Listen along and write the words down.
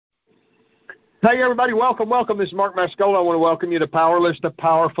Hey, everybody, welcome. This is Mark Mascola. I want to welcome you to Powerless to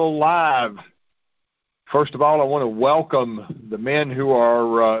Powerful Live. First of all, I want to welcome the men who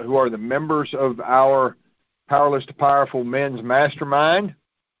are the members of our Powerless to Powerful Men's Mastermind.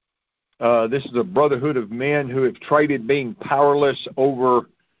 This is a brotherhood of men who have traded being powerless over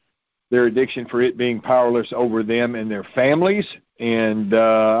their addiction for it being powerless over them and their families. And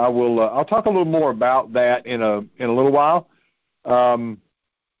I'll talk a little more about that in a little while.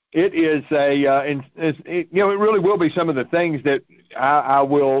 It is it really will be some of the things that I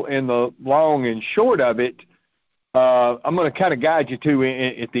will, in the long and short of it, I'm going to kind of guide you to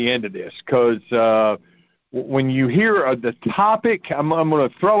at the end of this, because when you hear the topic, I'm going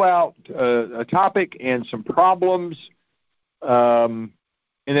to throw out a topic and some problems, and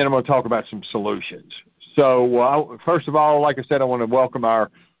then I'm going to talk about some solutions. So first of all, like I said, I want to welcome our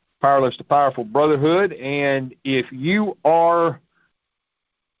Powerless to Powerful Brotherhood, and if you are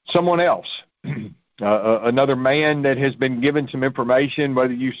someone else, another man that has been given some information,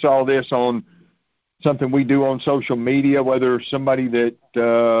 whether you saw this on something we do on social media, whether somebody that,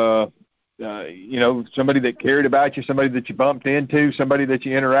 somebody that cared about you, somebody that you bumped into, somebody that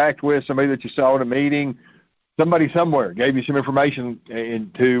you interact with, somebody that you saw at a meeting, somebody somewhere gave you some information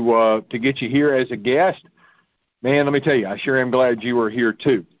to get you here as a guest. Man, let me tell you, I sure am glad you were here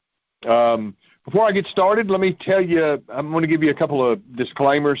too. Before I get started, let me tell you, I'm going to give you a couple of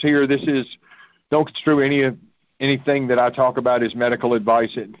disclaimers here. Don't construe anything that I talk about as medical advice.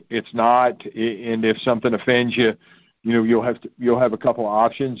 It's not, and if something offends you, you'll have a couple of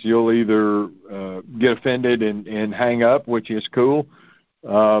options. You'll either get offended and hang up, which is cool.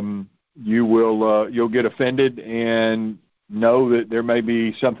 You'll get offended and know that there may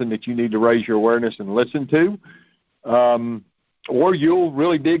be something that you need to raise your awareness and listen to. Or you'll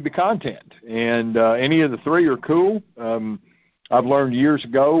really dig the content, and any of the three are cool. I've learned years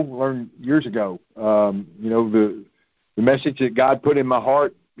ago, the message that God put in my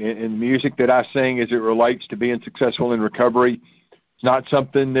heart and the music that I sing as it relates to being successful in recovery. It's not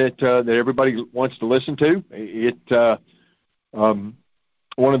something that everybody wants to listen to.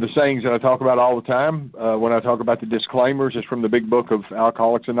 One of the sayings that I talk about all the time when I talk about the disclaimers is from the Big Book of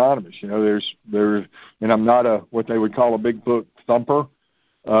Alcoholics Anonymous. And I'm not what they would call a big book thumper.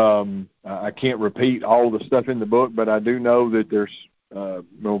 I can't repeat all the stuff in the book, but I do know that there's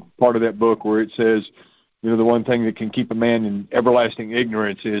part of that book where it says, the one thing that can keep a man in everlasting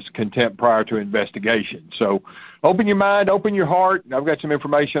ignorance is contempt prior to investigation. So open your mind, open your heart. I've got some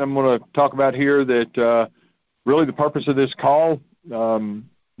information I'm going to talk about here that really the purpose of this call. There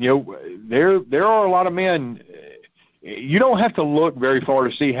are a lot of men. You don't have to look very far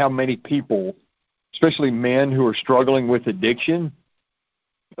to see how many people, especially men who are struggling with addiction.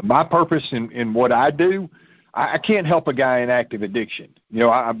 My purpose in what I do, I can't help a guy in active addiction,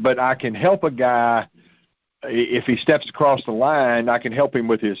 but I can help a guy if he steps across the line. I can help him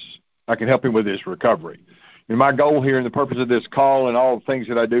with his recovery. And my goal here and the purpose of this call and all the things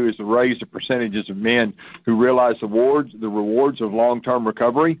that I do is to raise the percentages of men who realize the rewards of long-term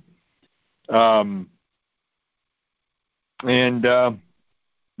recovery. That's kind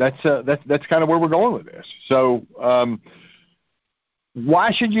of where we're going with this. So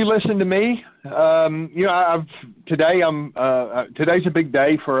why should you listen to me? Today's a big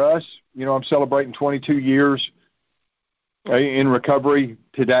day for us. I'm celebrating 22 years in recovery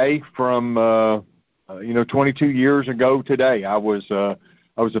today from 22 years ago today. I was a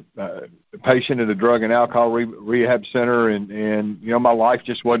patient at a drug and alcohol rehab center, and my life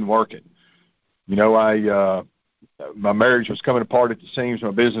just wasn't working. My marriage was coming apart at the seams.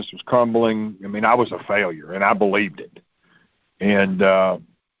 My business was crumbling. I was a failure, and I believed it. And I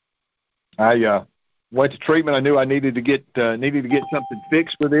went to treatment. I knew I needed to get something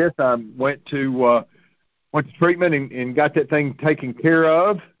fixed for this. I went to treatment and got that thing taken care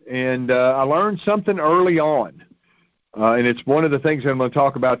of. And I learned something early on, and it's one of the things that I'm going to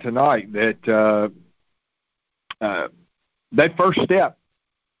talk about tonight, that that first step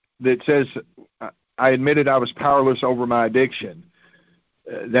that says I admitted I was powerless over my addiction,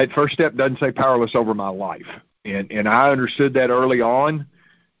 that first step doesn't say powerless over my life. And I understood that early on,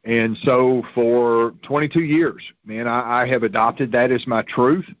 and so for 22 years, man, I have adopted that as my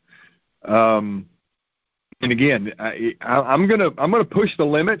truth. And again, I'm gonna push the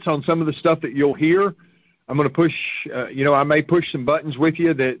limits on some of the stuff that you'll hear. I'm gonna push, I may push some buttons with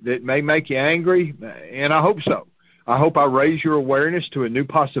you that may make you angry, and I hope so. I hope I raise your awareness to a new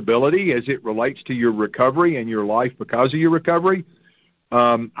possibility as it relates to your recovery and your life because of your recovery.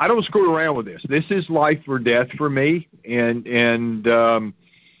 I don't screw around with this. This is life or death for me, and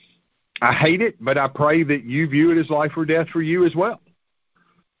I hate it, but I pray that you view it as life or death for you as well.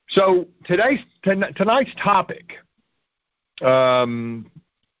 So tonight's topic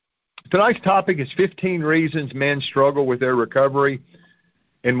is 15 reasons men struggle with their recovery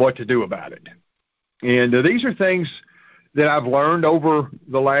and what to do about it. And these are things that I've learned over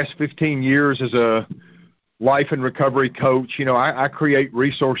the last 15 years as a life and recovery coach. You know, I create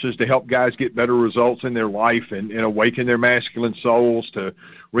resources to help guys get better results in their life and awaken their masculine souls, to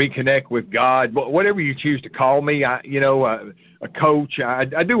reconnect with God, whatever you choose to call me. A coach.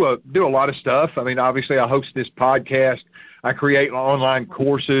 I do a lot of stuff. I mean, obviously I host this podcast. I create online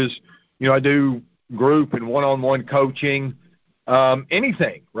courses. You know, I do group and one-on-one coaching.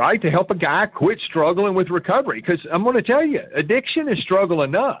 Anything, right, to help a guy quit struggling with recovery. Because I'm going to tell you, addiction is struggle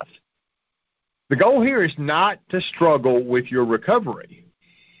enough. The goal here is not to struggle with your recovery.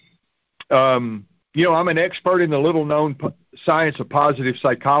 I'm an expert in the little-known science of positive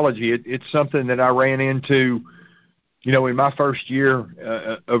psychology. It's something that I ran into, in my first year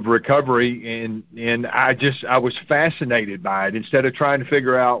of recovery, and I was fascinated by it. Instead of trying to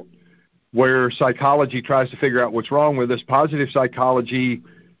figure out where psychology tries to figure out what's wrong with us, positive psychology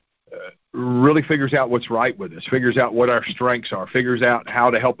really figures out what's right with us, figures out what our strengths are, figures out how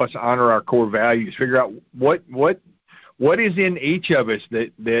to help us honor our core values, figure out what is in each of us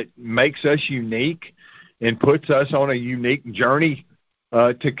that makes us unique and puts us on a unique journey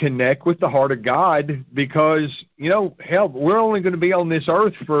to connect with the heart of God. Because, we're only going to be on this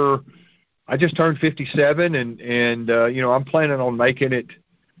earth I just turned 57, and I'm planning on making it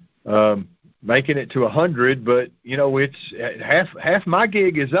to 100, but it's half my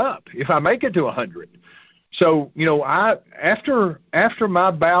gig is up if I make it to 100. So after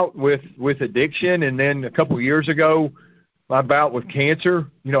my bout with addiction, and then a couple of years ago my bout with cancer,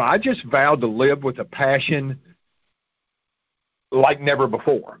 I just vowed to live with a passion like never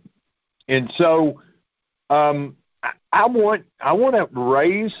before. And so I want to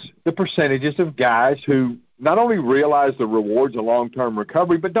raise the percentages of guys who not only realize the rewards of long-term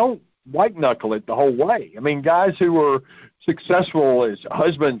recovery, but don't white-knuckle it the whole way. I mean, guys who are successful as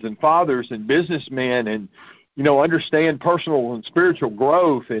husbands and fathers and businessmen and, understand personal and spiritual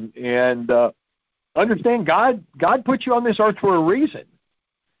growth and understand God put you on this earth for a reason.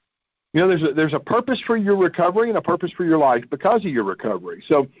 There's a purpose for your recovery and a purpose for your life because of your recovery.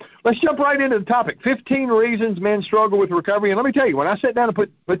 So let's jump right into the topic, 15 reasons men struggle with recovery. And let me tell you, when I sat down and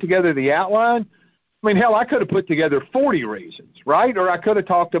put together the outline, I mean, hell, I could have put together 40 reasons, right? Or I could have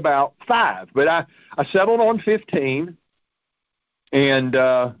talked about 5, but I settled on 15, and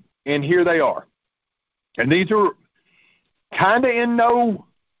here they are. And these are kind of in no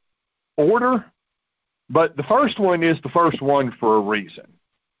order, but the first one is the first one for a reason.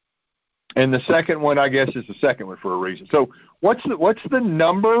 And the second one, I guess, is the second one for a reason. So what's the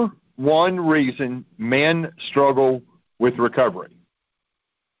number one reason men struggle with recovery?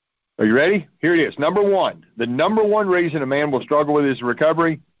 Are you ready? Here it is. Number one. The number one reason a man will struggle with his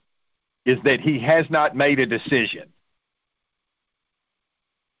recovery is that he has not made a decision.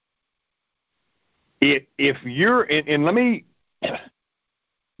 If you're, and let me,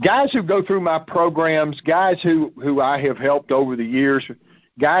 guys who go through my programs, guys who I have helped over the years,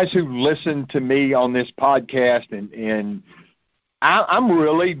 guys who listen to me on this podcast, and I'm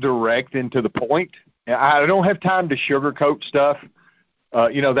really direct and to the point. I don't have time to sugarcoat stuff.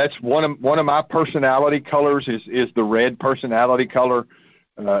 That's one of my personality colors is the red personality color.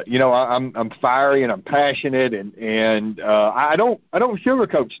 I'm fiery and I'm passionate and I don't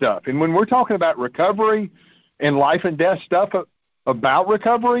sugarcoat stuff. And when we're talking about recovery and life and death stuff about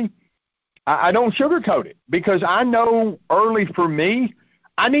recovery, I don't sugarcoat it, because I know early for me,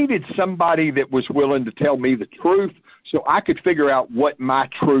 I needed somebody that was willing to tell me the truth so I could figure out what my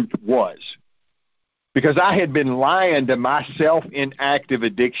truth was. Because I had been lying to myself in active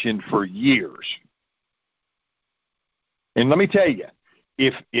addiction for years. And let me tell you,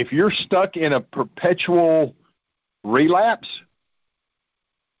 if you're stuck in a perpetual relapse,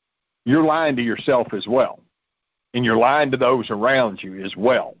 you're lying to yourself as well. And you're lying to those around you as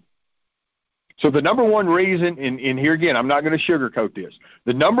well. So the number one reason, and here again, I'm not going to sugarcoat this.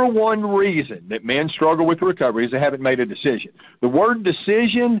 The number one reason that men struggle with recovery is they haven't made a decision. The word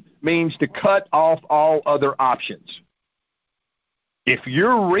decision means to cut off all other options. If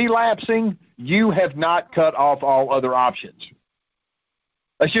you're relapsing, you have not cut off all other options.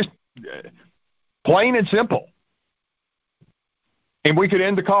 That's just plain and simple. And we could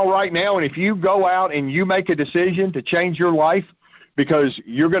end the call right now, and if you go out and you make a decision to change your life, because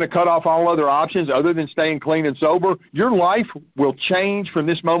you're going to cut off all other options other than staying clean and sober, your life will change from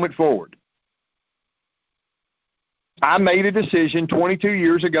this moment forward. I made a decision 22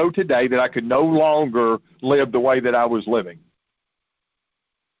 years ago today that I could no longer live the way that I was living.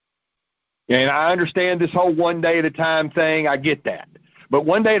 And I understand this whole one day at a time thing. I get that. But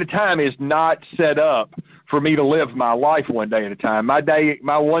one day at a time is not set up for me to live my life one day at a time. My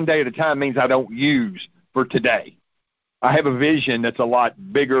one day at a time means I don't use for today. I have a vision that's a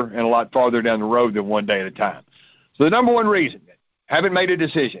lot bigger and a lot farther down the road than one day at a time. So the number one reason, haven't made a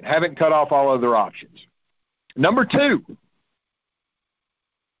decision, haven't cut off all other options. Number two,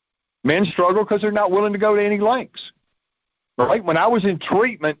 men struggle because they're not willing to go to any lengths. Right? When I was in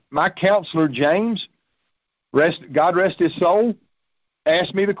treatment, my counselor, James, God rest his soul,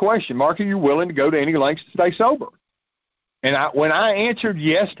 asked me the question, Mark, are you willing to go to any lengths to stay sober? And when I answered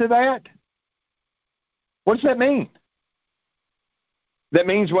yes to that, what does that mean? That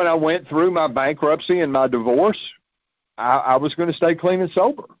means when I went through my bankruptcy and my divorce, I was going to stay clean and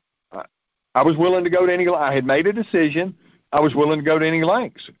sober. I was willing to go to any. I had made a decision. I was willing to go to any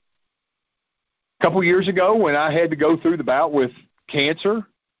lengths. A couple years ago, when I had to go through the bout with cancer,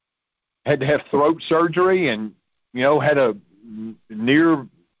 had to have throat surgery, and had a near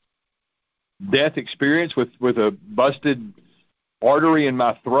death experience with a busted artery in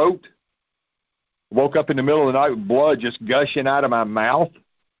my throat. Woke up in the middle of the night with blood just gushing out of my mouth.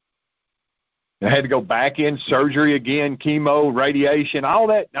 I had to go back in, surgery again, chemo, radiation, all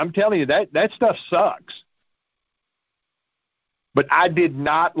that. I'm telling you, that stuff sucks. But I did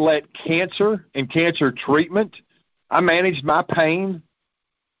not let cancer and cancer treatment. I managed my pain.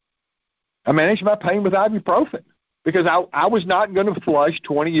 I managed my pain with ibuprofen because I was not going to flush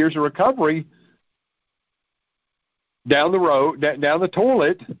 20 years of recovery down the road, down the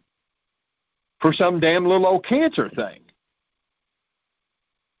toilet for some damn little old cancer thing.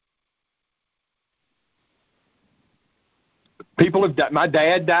 People have died. My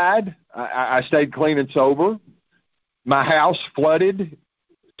dad died. I stayed clean and sober. My house flooded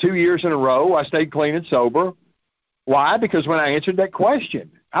 2 years in a row. I stayed clean and sober. Why? Because when I answered that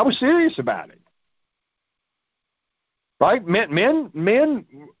question, I was serious about it. Right? Men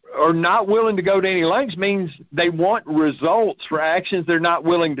are not willing to go to any lengths means they want results for actions they're not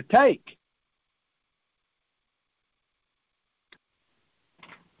willing to take.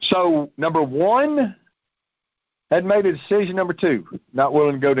 So, number one, had made a decision. Number two, not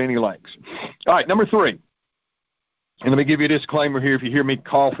willing to go to any lengths. All right, number three. And let me give you a disclaimer here. If you hear me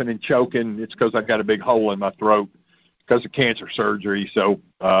coughing and choking, it's because I've got a big hole in my throat because of cancer surgery. So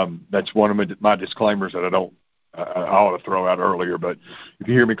that's one of my disclaimers that I ought to throw out earlier. But if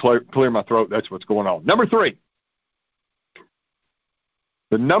you hear me clear my throat, that's what's going on. Number three.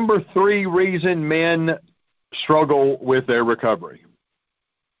 The number three reason men struggle with their recovery.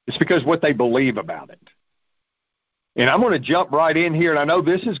 It's because what they believe about it. And I'm going to jump right in here, and I know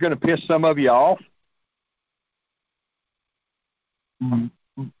this is going to piss some of you off.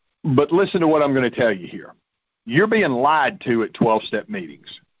 But listen to what I'm going to tell you here. You're being lied to at 12-step meetings.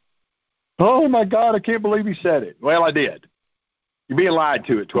 Oh, my God, I can't believe he said it. Well, I did. You're being lied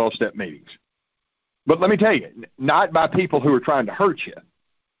to at 12-step meetings. But let me tell you, not by people who are trying to hurt you.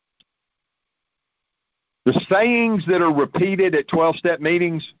 The sayings that are repeated at 12-step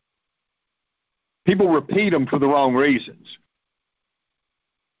meetings, people repeat them for the wrong reasons.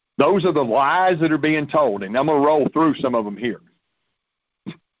 Those are the lies that are being told, and I'm going to roll through some of them here.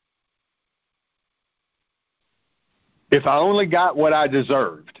 If I only got what I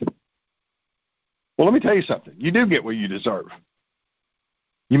deserved. Well, let me tell you something. You do get what you deserve.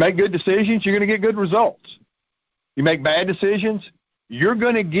 You make good decisions, you're going to get good results. You make bad decisions, you're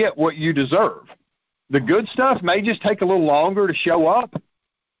going to get what you deserve. The good stuff may just take a little longer to show up,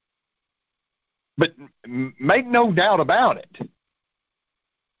 but make no doubt about it.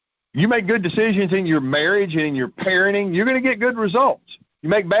 You make good decisions in your marriage and in your parenting, you're going to get good results. You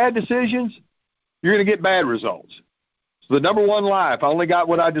make bad decisions, you're going to get bad results. So the number one lie, if I only got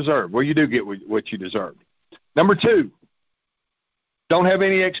what I deserve. Well, you do get what you deserve. Number two, don't have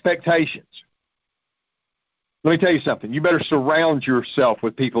any expectations. Let me tell you something. You better surround yourself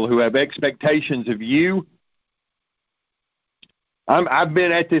with people who have expectations of you. I've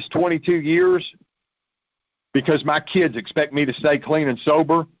been at this 22 years because my kids expect me to stay clean and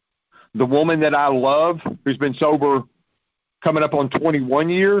sober. The woman that I love, who's been sober coming up on 21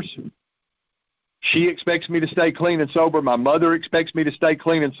 years, she expects me to stay clean and sober. My mother expects me to stay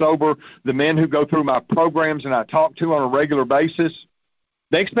clean and sober. The men who go through my programs and I talk to on a regular basis,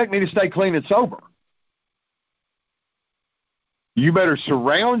 they expect me to stay clean and sober. You better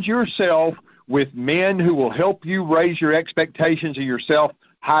surround yourself with men who will help you raise your expectations of yourself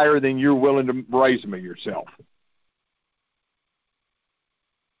higher than you're willing to raise them of yourself.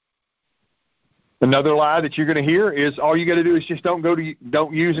 Another lie that you're going to hear is all you got to do is just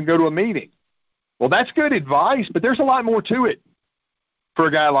don't use and go to a meeting. Well, that's good advice, but there's a lot more to it for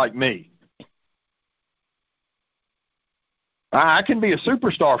a guy like me. I can be a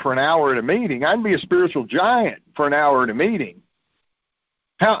superstar for an hour at a meeting. I can be a spiritual giant for an hour at a meeting.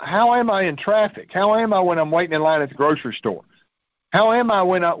 How am I in traffic? How am I when I'm waiting in line at the grocery store? How am I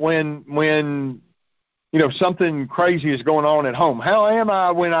when something crazy is going on at home? How am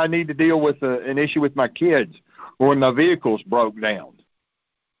I when I need to deal with an issue with my kids or when my vehicle's broke down?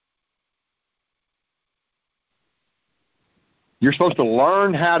 You're supposed to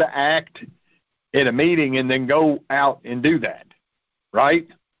learn how to act at a meeting and then go out and do that, right?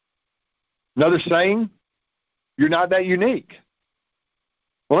 Another saying, you're not that unique.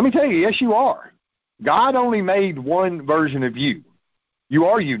 Well, let me tell you, yes, you are. God only made one version of you. You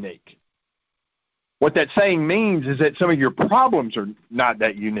are unique. What that saying means is that some of your problems are not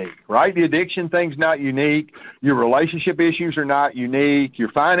that unique, right? The addiction thing's not unique. Your relationship issues are not unique.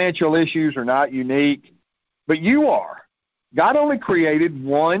 Your financial issues are not unique. But you are. God only created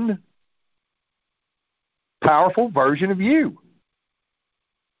one powerful version of you.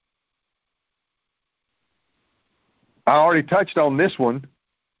 I already touched on this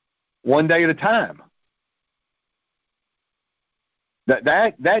one day at a time.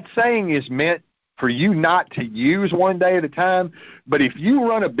 That saying is meant for you not to use one day at a time, but if you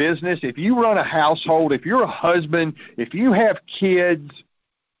run a business, if you run a household, if you're a husband, if you have kids,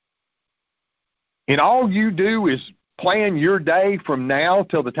 and all you do is plan your day from now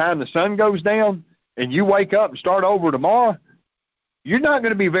till the time the sun goes down, and you wake up and start over tomorrow, you're not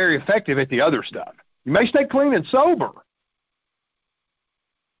going to be very effective at the other stuff. You may stay clean and sober,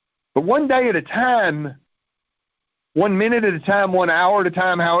 but one day at a time, 1 minute at a time, 1 hour at a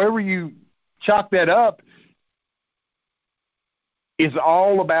time, however you chalk that up, is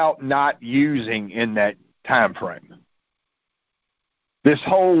all about not using in that time frame. This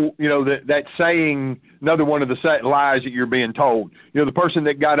whole, that saying, another one of the lies that you're being told. The person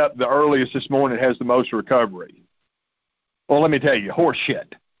that got up the earliest this morning has the most recovery. Well, let me tell you, horse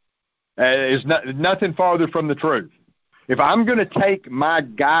shit. Is nothing farther from the truth. If I'm going to take my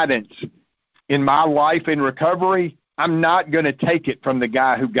guidance in my life in recovery, I'm not going to take it from the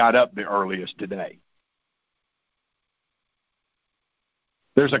guy who got up the earliest today.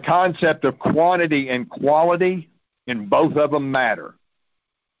 There's a concept of quantity and quality, and both of them matter.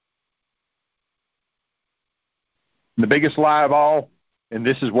 The biggest lie of all, and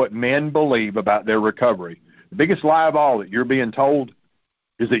this is what men believe about their recovery, the biggest lie of all that you're being told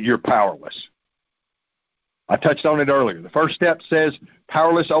is that you're powerless. I touched on it earlier. The first step says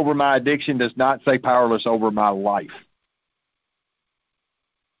powerless over my addiction does not say powerless over my life.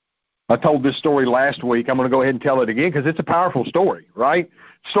 I told this story last week. I'm going to go ahead and tell it again because it's a powerful story, right?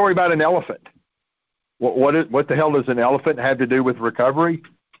 Story about an elephant. What the hell does an elephant have to do with recovery?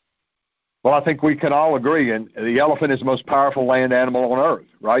 Well, I think we can all agree, and the elephant is the most powerful land animal on earth,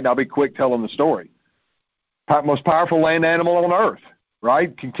 right? And I'll be quick telling the story. Most powerful land animal on earth,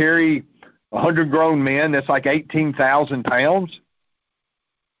 right? Can carry 100 grown men. That's like 18,000 pounds.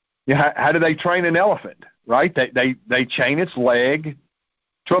 How do they train an elephant, right? They chain its leg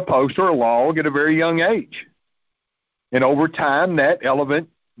to a post or a log at a very young age. And over time, that elephant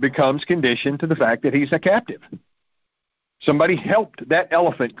becomes conditioned to the fact that he's a captive. Somebody helped that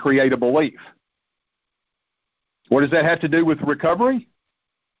elephant create a belief. What does that have to do with recovery?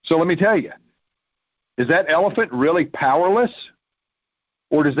 So let me tell you, is that elephant really powerless,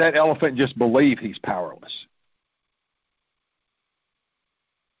 or does that elephant just believe he's powerless?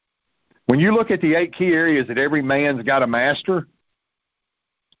 When you look at the 8 key areas that every man's got to master,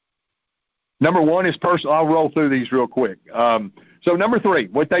 number 1 is personal. I'll roll through these real quick. So number 3,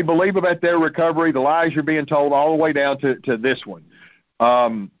 what they believe about their recovery, the lies you're being told all the way down to this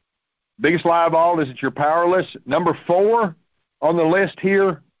one. Biggest lie of all is that you're powerless. Number 4 on the list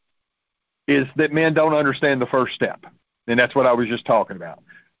here is that men don't understand the first step. And that's what I was just talking about.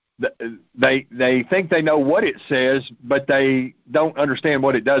 They think they know what it says, but they don't understand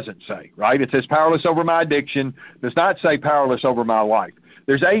what it doesn't say, right? It says powerless over my addiction. It does not say powerless over my life.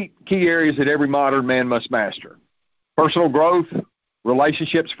 There's 8 key areas that every modern man must master. Personal growth,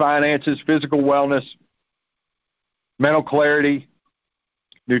 relationships, finances, physical wellness, mental clarity,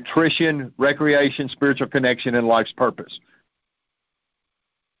 nutrition, recreation, spiritual connection, and life's purpose.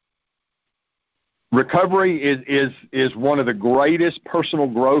 Recovery is one of the greatest personal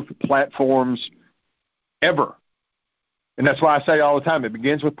growth platforms ever. And that's why I say all the time, it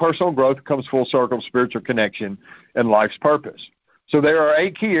begins with personal growth, comes full circle, spiritual connection, and life's purpose. So there are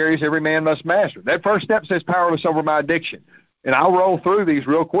 8 key areas every man must master. That first step says powerless over my addiction. And I'll roll through these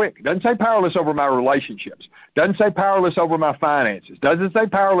real quick. It doesn't say powerless over my relationships. It doesn't say powerless over my finances. It doesn't say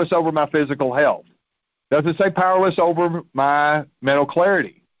powerless over my physical health. It doesn't say powerless over my mental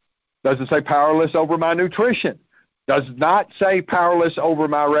clarity. It doesn't say powerless over my nutrition. Does not say powerless over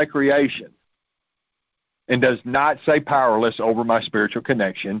my recreation. And does not say powerless over my spiritual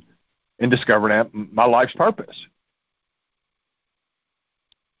connection in discovering out my life's purpose.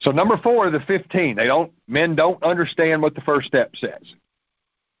 So number 4 of the 15, men don't understand what the first step says.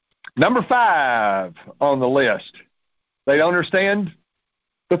 Number 5 on the list, they don't understand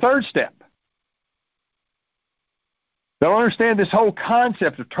the third step. They don't understand this whole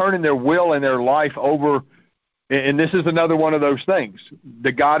concept of turning their will and their life over, and this is another one of those things,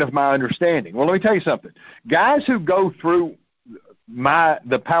 the God of my understanding. Well, let me tell you something. Guys who go through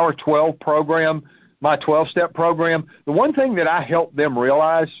the Power 12 program, my 12-step program, the one thing that I help them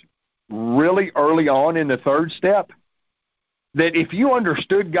realize really early on in the third step, that if you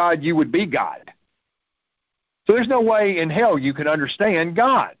understood God, you would be God. So there's no way in hell you can understand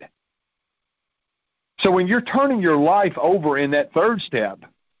God. So when you're turning your life over in that third step,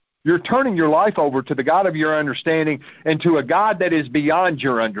 you're turning your life over to the God of your understanding and to a God that is beyond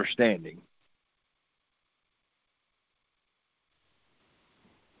your understanding.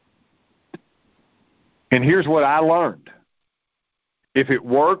 And here's what I learned. If it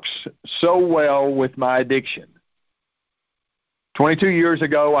works so well with my addiction, 22 years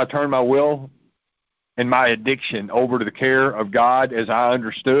ago, I turned my will and my addiction over to the care of God as I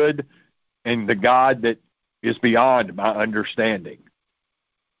understood, and the God that is beyond my understanding.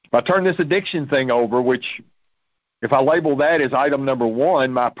 If I turn this addiction thing over, which if I label that as item number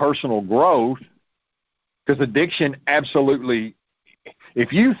 1, my personal growth, because addiction absolutely,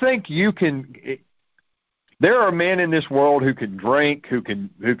 if you think you can, there are men in this world who can drink, who can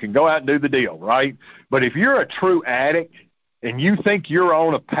go out and do the deal, right? But if you're a true addict and you think you're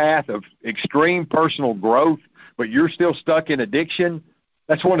on a path of extreme personal growth, but you're still stuck in addiction,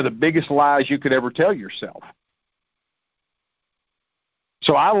 that's one of the biggest lies you could ever tell yourself.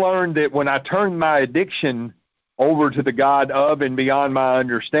 So I learned that when I turned my addiction over to the God of and beyond my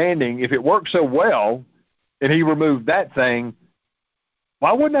understanding, if it worked so well and He removed that thing,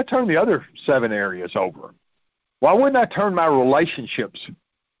 why wouldn't I turn the other 7 areas over? Why wouldn't I turn my relationships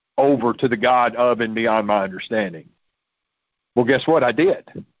over to the God of and beyond my understanding? Well, guess what? I did.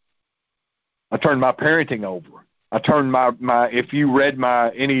 I turned my parenting over. I turned my if you read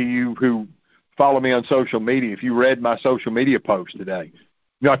any of you who follow me on social media, if you read my social media post today,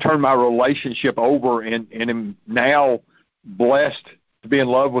 I turned my relationship over and am now blessed to be in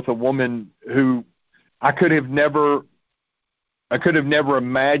love with a woman who I could have never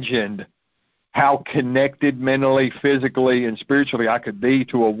imagined how connected mentally, physically, and spiritually I could be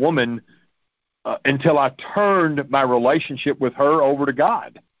to a woman until I turned my relationship with her over to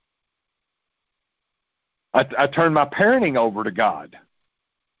God. I turned my parenting over to God.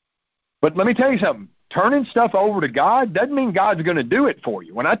 But let me tell you something. Turning stuff over to God doesn't mean God's going to do it for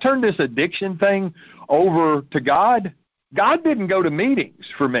you. When I turned this addiction thing over to God, God didn't go to meetings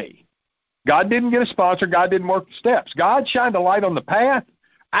for me. God didn't get a sponsor. God didn't work the steps. God shined a light on the path.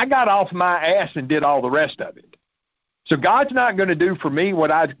 I got off my ass and did all the rest of it. So God's not going to do for me what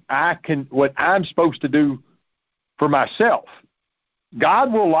I'm supposed to do for myself.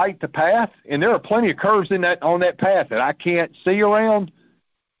 God will light the path, and there are plenty of curves on that path that I can't see around.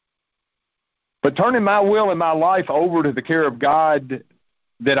 But turning my will and my life over to the care of God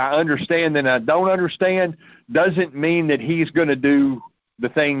that I understand and I don't understand doesn't mean that He's going to do the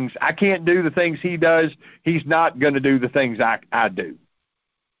things. I can't do the things He does. He's not going to do the things I do.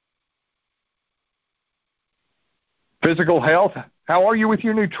 Physical health, how are you with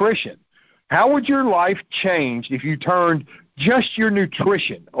your nutrition? How would your life change if you turned just your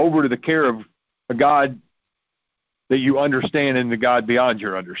nutrition over to the care of a God that you understand and the God beyond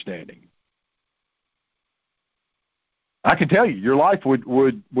your understanding? I can tell you, your life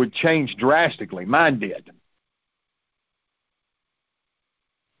would change drastically. Mine did.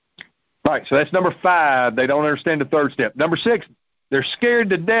 All right, so that's number 5. They don't understand the third step. Number 6, they're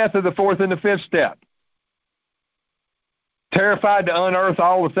scared to death of the 4th and the 5th step. Terrified to unearth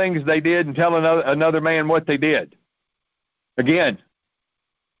all the things they did and tell another man what they did. Again,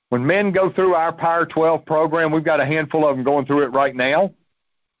 when men go through our Power 12 program, we've got a handful of them going through it right now.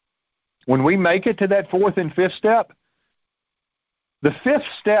 When we make it to that 4th and 5th step, the 5th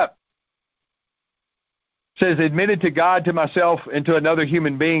step says, admitted to God, to myself, and to another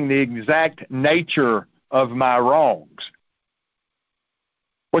human being the exact nature of my wrongs.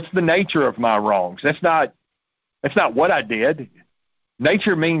 What's the nature of my wrongs? That's not what I did.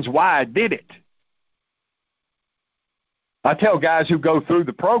 Nature means why I did it. I tell guys who go through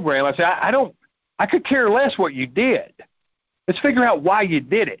the program, I say, I could care less what you did. Let's figure out why you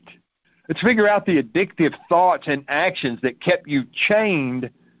did it. Let's figure out the addictive thoughts and actions that kept you chained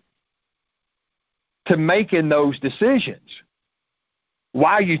to making those decisions.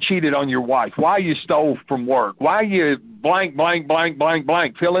 Why you cheated on your wife, why you stole from work, why you blank, blank, blank, blank,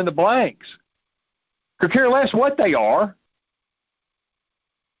 blank, fill in the blanks. Could care less what they are.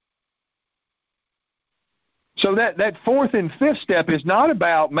 So that fourth and fifth step is not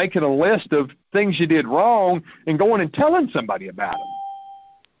about making a list of things you did wrong and going and telling somebody about them.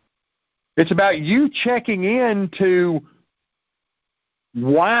 It's about you checking into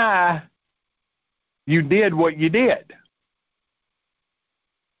why you did what you did.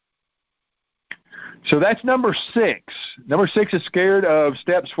 So that's number 6. Number 6 is scared of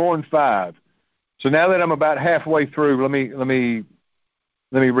steps 4 and 5. So now that I'm about halfway through, let me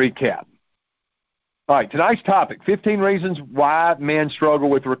recap. All right, tonight's topic, 15 reasons why men struggle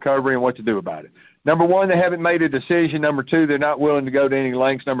with recovery and what to do about it. Number 1, they haven't made a decision. Number 2, they're not willing to go to any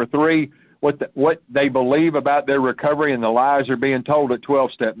lengths. Number 3, what they believe about their recovery and the lies they're being told at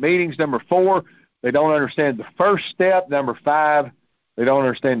 12-step meetings. Number 4, they don't understand the first step. Number 5, they don't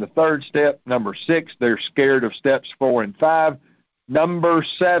understand the third step. Number 6, they're scared of steps 4 and 5. Number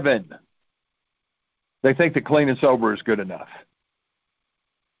 7, they think that clean and sober is good enough.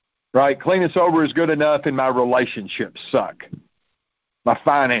 Right? Clean and sober is good enough and my relationships suck. My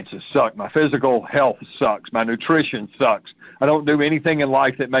finances suck. My physical health sucks. My nutrition sucks. I don't do anything in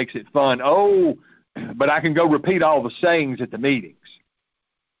life that makes it fun. Oh, but I can go repeat all the sayings at the meetings.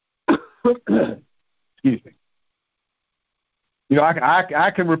 Excuse me. You know,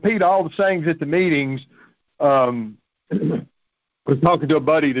 I can repeat all the sayings at the meetings. I was talking to a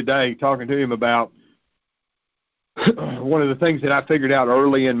buddy today, talking to him about one of the things that I figured out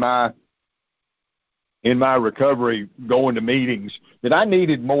early in my recovery, going to meetings, that I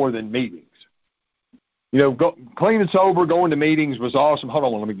needed more than meetings. You know, clean and sober, going to meetings was awesome. Hold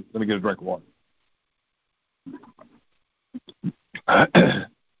on, let me get a drink of water.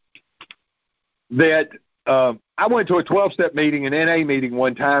 I went to a 12-step meeting, an NA meeting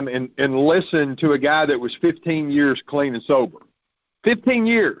one time, and listened to a guy that was 15 years clean and sober. 15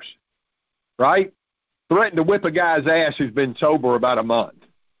 years, right? Threatened to whip a guy's ass who's been sober about a month.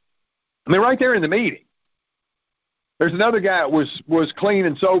 I mean, right there in the meeting. There's another guy that was clean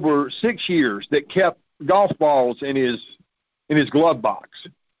and sober 6 years that kept golf balls in his glove box.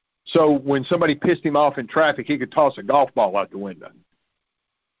 So when somebody pissed him off in traffic, he could toss a golf ball out the window.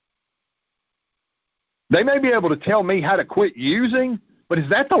 They may be able to tell me how to quit using, but is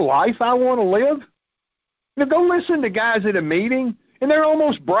that the life I want to live? You know, go listen to guys at a meeting, and they're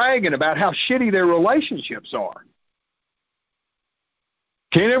almost bragging about how shitty their relationships are.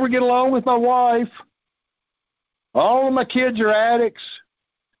 Can't ever get along with my wife. All of my kids are addicts.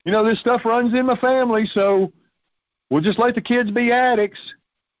 You know, this stuff runs in my family, so we'll just let the kids be addicts.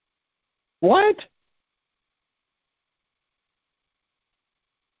 What?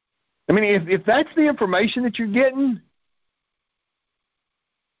 I mean, if that's the information that you're getting,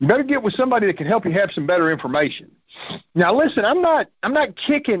 you better get with somebody that can help you have some better information. Now, listen, I'm not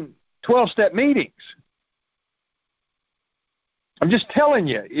kicking 12-step meetings. I'm just telling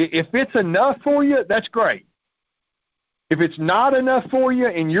you, if it's enough for you, that's great. If it's not enough for you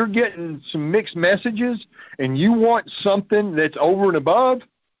and you're getting some mixed messages and you want something that's over and above,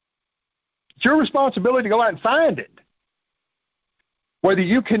 it's your responsibility to go out and find it. Whether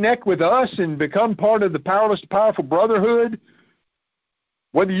you connect with us and become part of the Powerless to Powerful Brotherhood,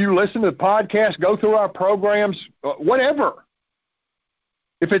 whether you listen to the podcast, go through our programs, whatever.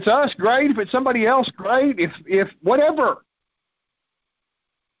 If it's us, great. If it's somebody else, great. If whatever.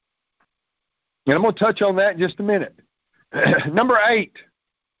 And I'm going to touch on that in just a minute. Number 8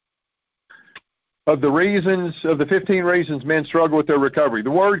 of the 15 reasons men struggle with their recovery.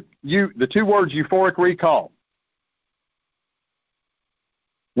 The 2 words euphoric recall.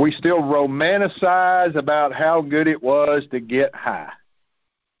 We still romanticize about how good it was to get high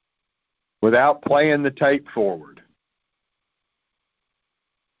without playing the tape forward.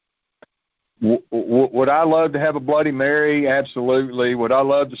 Would I love to have a Bloody Mary? Absolutely. Would I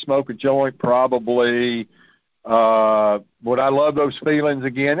love to smoke a joint? Probably. Would I love those feelings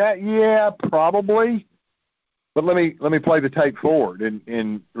again? Yeah, probably. But let me play the tape forward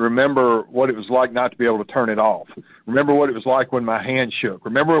and remember what it was like not to be able to turn it off. Remember what it was like when my hand shook.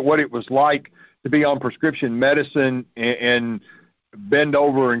 Remember what it was like to be on prescription medicine and bend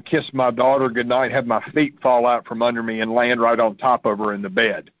over and kiss my daughter goodnight, have my feet fall out from under me and land right on top of her in the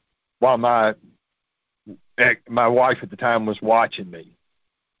bed while my wife at the time was watching me.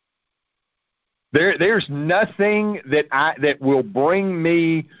 There's nothing that will bring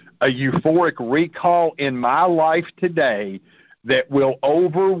me a euphoric recall in my life today that will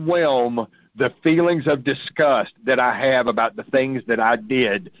overwhelm the feelings of disgust that I have about the things that I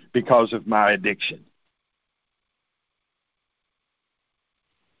did because of my addiction.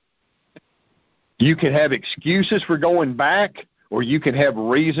 You can have excuses for going back, or you can have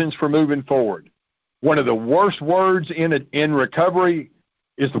reasons for moving forward. One of the worst words in recovery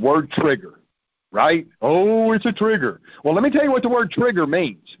is the word trigger, right? Oh, it's a trigger. Well, let me tell you what the word trigger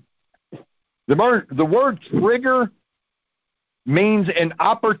means. The word trigger means an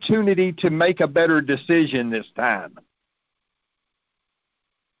opportunity to make a better decision this time.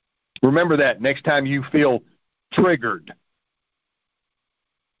 Remember that next time you feel triggered.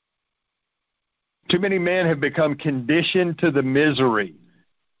 Too many men have become conditioned to the misery,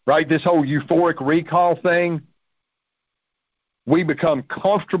 right? This whole euphoric recall thing. We become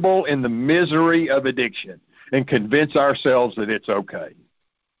comfortable in the misery of addiction and convince ourselves that it's okay.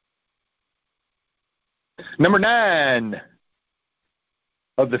 Number 9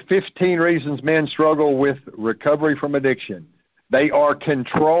 of the 15 reasons men struggle with recovery from addiction. They are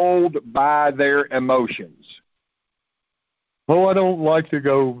controlled by their emotions. Oh, I don't like to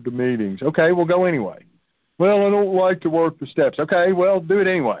go to meetings. Okay, well, go anyway. Well, I don't like to work the steps. Okay, well, do it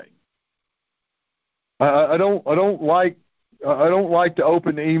anyway. I don't like to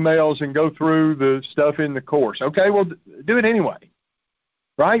open the emails and go through the stuff in the course. Okay, well, do it anyway,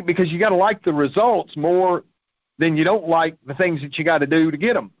 right? Because you got to like the results more than you don't like the things that you got to do to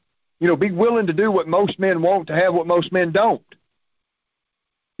get them. You know, be willing to do what most men want to have what most men don't.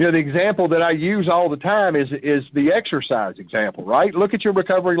 You know, the example that I use all the time is the exercise example, right? Look at your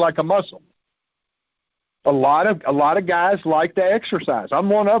recovery like a muscle. A lot of guys like to exercise. I'm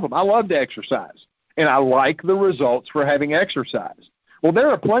one of them. I love to exercise, and I like the results for having exercise. Well, there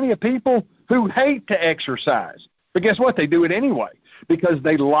are plenty of people who hate to exercise, but guess what? They do it anyway because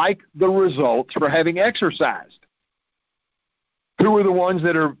they like the results for having exercised. Who are the ones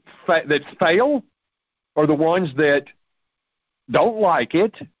that fail, or the ones that don't like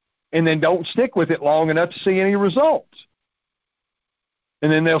it and then don't stick with it long enough to see any results? And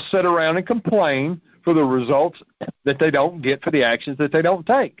then they'll sit around and complain for the results that they don't get for the actions that they don't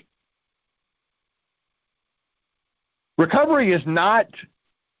take. Recovery is not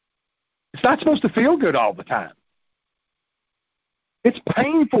supposed to feel good all the time. It's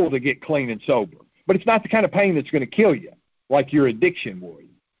painful to get clean and sober, but it's not the kind of pain that's going to kill you like your addiction would.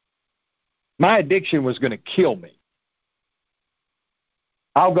 My addiction was going to kill me.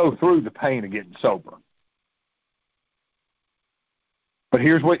 I'll go through the pain of getting sober. But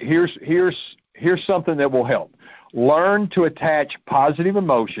here's something that will help. Learn to attach positive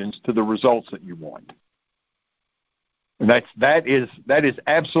emotions to the results that you want. And that is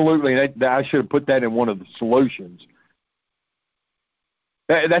absolutely, I should have put that in one of the solutions.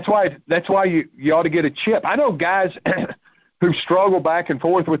 That's why you ought to get a chip. I know guys who struggle back and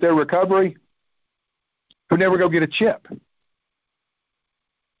forth with their recovery who never go get a chip.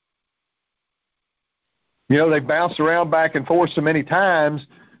 You know, they bounce around back and forth so many times,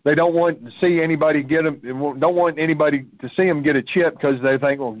 they don't want to see anybody get them, don't want anybody to see them get a chip because they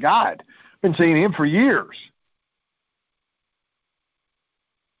think, well, God, I've been seeing him for years.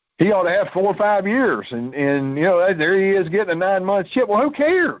 He ought to have 4 or 5 years, and you know, there he is getting a 9-month chip. Well, who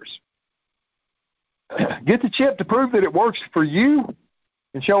cares? Get the chip to prove that it works for you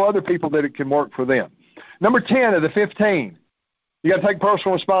and show other people that it can work for them. Number 10 of the 15, you got to take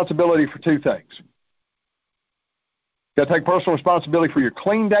personal responsibility for 2 things. You got to take personal responsibility for your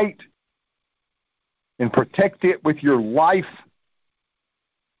clean date and protect it with your life.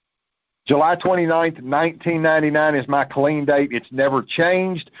 July 29th, 1999 is my clean date. It's never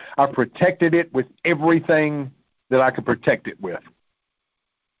changed. I protected it with everything that I could protect it with.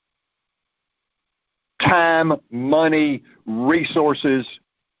 Time, money, resources.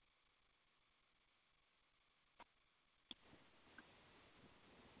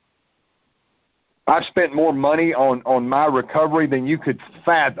 I've spent more money on my recovery than you could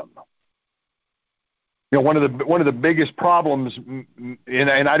fathom. You know, one of the biggest problems, and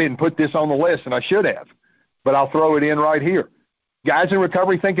I didn't put this on the list, and I should have, but I'll throw it in right here. Guys in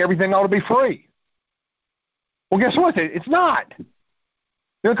recovery think everything ought to be free. Well, guess what? It's not.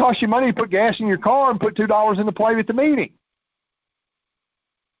 It'll cost you money to put gas in your car and put $2 in the plate at the meeting.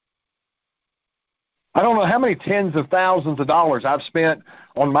 I don't know how many tens of thousands of dollars I've spent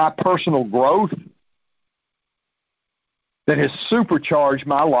on my personal growth that has supercharged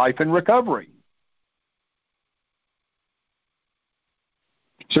my life in recovery.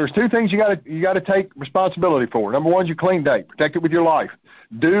 So there's 2 things you got to take responsibility for. Number 1 is your clean date. Protect it with your life.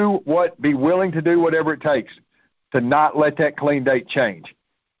 Be willing to do whatever it takes to not let that clean date change.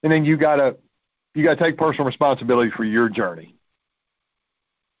 And then you got to take personal responsibility for your journey.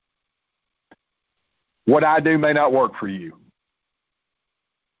 What I do may not work for you.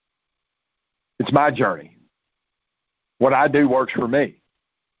 It's my journey. What I do works for me.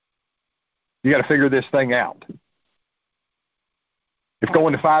 You got to figure this thing out. If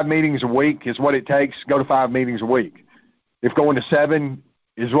going to 5 meetings a week is what it takes, go to 5 meetings a week. If going to 7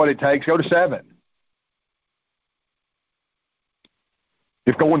 is what it takes, go to 7.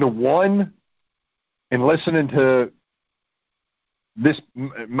 If going to 1 and listening to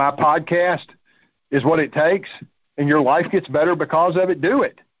my podcast is what it takes, and your life gets better because of it, do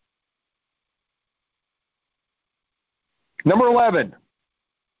it. Number 11.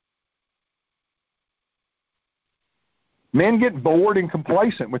 Men get bored and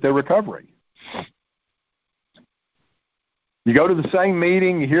complacent with their recovery. You go to the same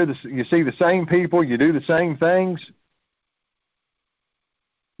meeting, you see the same people, you do the same things.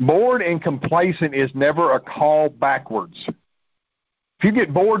 Bored and complacent is never a call backwards. If you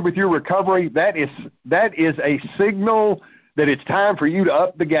get bored with your recovery, that is a signal that it's time for you to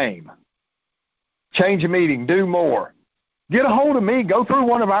up the game. Change a meeting, do more. Get a hold of me, go through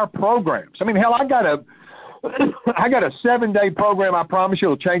one of our programs. I mean, hell, I got a 7-day program. I promise you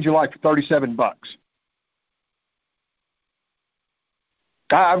it'll change your life for $37.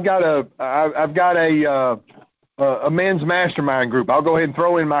 I've got a men's mastermind group. I'll go ahead and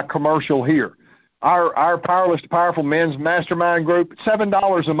throw in my commercial here. Our Powerless to Powerful men's mastermind group,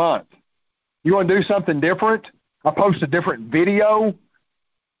 $7 a month. You want to do something different? I post a different video.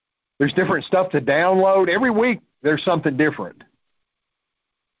 There's different stuff to download. Every week there's something different.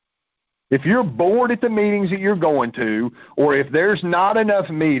 If you're bored at the meetings that you're going to, or if there's not enough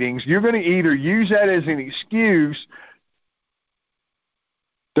meetings, you're going to either use that as an excuse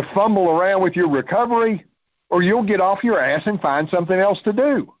to fumble around with your recovery, or you'll get off your ass and find something else to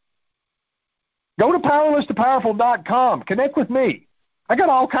do. Go to powerlesstopowerful.com. Connect with me. I got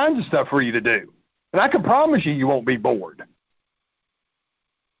all kinds of stuff for you to do. And I can promise you won't be bored.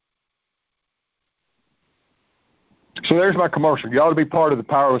 So there's my commercial. You ought to be part of the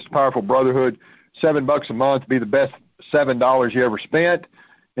Powerless to Powerful Brotherhood. $7 a month, be the best $7 you ever spent.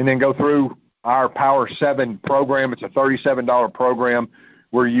 And then go through our Power 7 program. It's a $37 program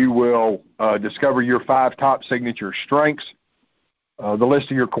where you will discover your 5 top signature strengths, the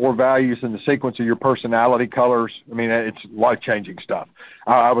list of your core values, and the sequence of your personality colors. I mean, it's life-changing stuff.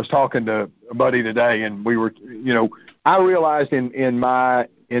 I was talking to a buddy today, and we were, I realized in my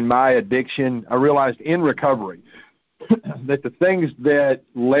addiction, I realized in recovery that the things that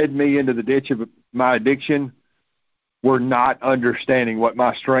led me into the ditch of my addiction were not understanding what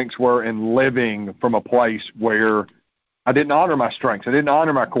my strengths were and living from a place where I didn't honor my strengths. I didn't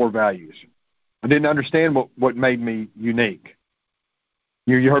honor my core values. I didn't understand what made me unique.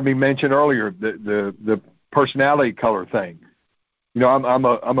 You heard me mention earlier the personality color thing. I'm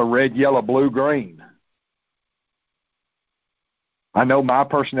a red, yellow, blue, green. I know my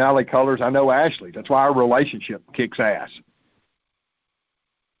personality colors. I know Ashley. That's why our relationship kicks ass.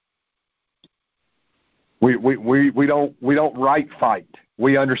 We don't right fight.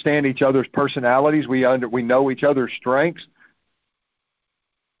 We understand each other's personalities. We know each other's strengths.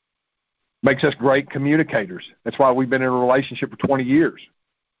 Makes us great communicators. That's why we've been in a relationship for 20 years.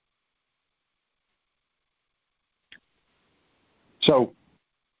 So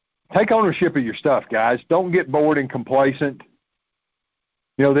take ownership of your stuff, guys. Don't get bored and complacent.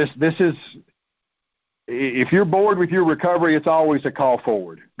 This is, if you're bored with your recovery, it's always a call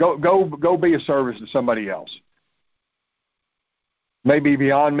forward. Go be a service to somebody else. Maybe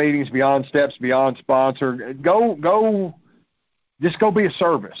beyond meetings, beyond steps, beyond sponsor. Just go be a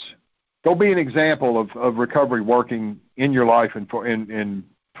service. Go be an example of recovery working in your life and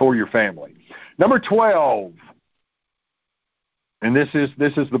for your family. Number 12, and this is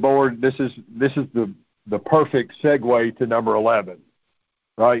the board. This is the perfect segue to number 11.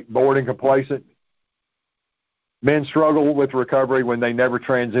 Right? Bored and complacent. Men struggle with recovery when they never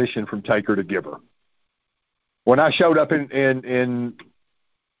transition from taker to giver. When I showed up in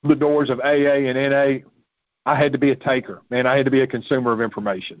the doors of AA and NA, I had to be a taker. Man, I had to be a consumer of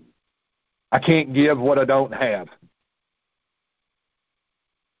information. I can't give what I don't have.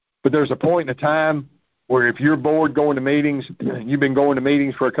 But there's a point in time where if you're bored going to meetings, you've been going to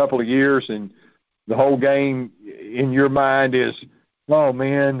meetings for a couple of years, and the whole game in your mind is, oh,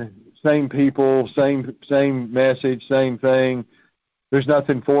 man, same people, same message, same thing. There's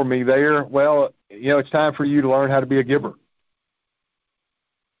nothing for me there. Well, it's time for you to learn how to be a giver.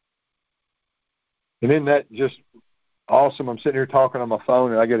 And isn't that just awesome? I'm sitting here talking on my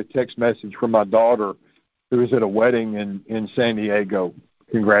phone, and I get a text message from my daughter who was at a wedding in San Diego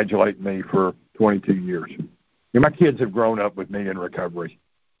congratulating me for 22 years. My kids have grown up with me in recovery.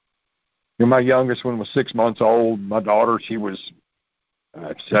 My youngest one was 6 months old. My daughter, she was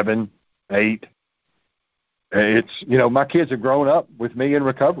 7, 8. It's, my kids have grown up with me in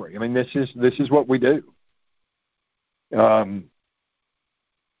recovery. I mean, this is what we do.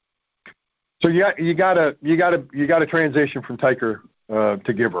 So you gotta transition from taker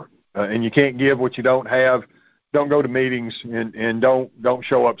to giver, and you can't give what you don't have. Don't go to meetings and don't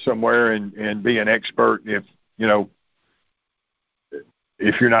show up somewhere and be an expert if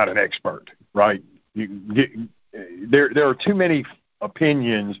you're not an expert, right? There are too many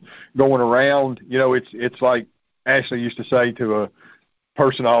opinions going around. It's like Ashley used to say to a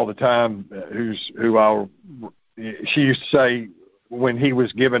person all the time, she used to say when he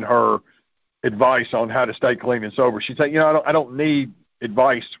was giving her advice on how to stay clean and sober, she'd say, I don't need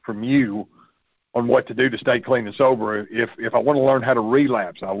advice from you on what to do to stay clean and sober. If I want to learn how to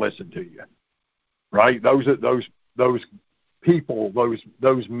relapse, I'll listen to you. Right? Those people,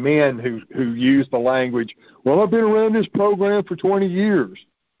 those men who use the language, well, I've been around this program for 20 years.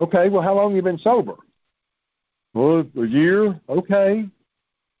 Okay, well, how long have you been sober? Well, a year. Okay.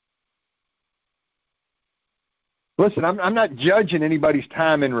 Listen, I'm not judging anybody's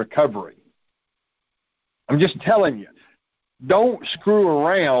time in recovery. I'm just telling you, don't screw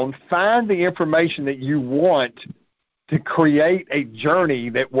around. Find the information that you want to create a journey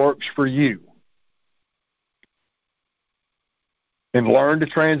that works for you. And learn to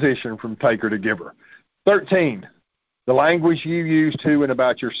transition from taker to giver. 13, the language you use to and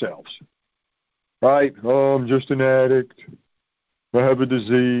about yourselves. Right? Oh, I'm just an addict. I have a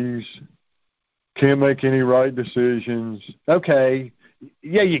disease. Can't make any right decisions. Okay.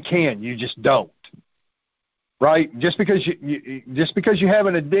 Yeah, you can. You just don't. Right? Just because you have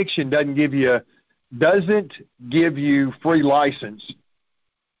an addiction doesn't give you free license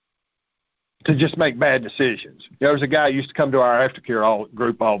to just make bad decisions. There was a guy who used to come to our aftercare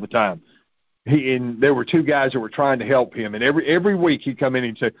group all the time. And there were two guys that were trying to help him, and every week he'd come in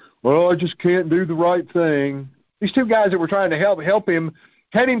and he'd say, "Well, I just can't do the right thing." These two guys that were trying to help him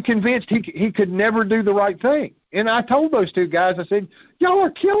had him convinced he could never do the right thing. And I told those two guys, I said, "Y'all are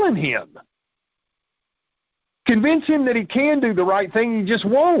killing him. Convince him that he can do the right thing, he just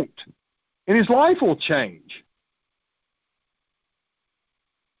won't. And his life will change."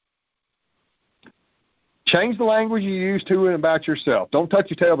 Change the language you use to and about yourself. Don't tuck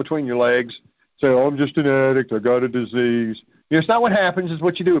your tail between your legs. Say, "Oh, I'm just an addict. I got a disease." It's not what happens, it's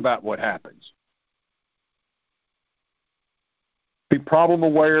what you do about what happens. Be problem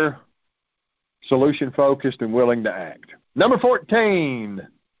aware, solution focused, and willing to act. Number 14,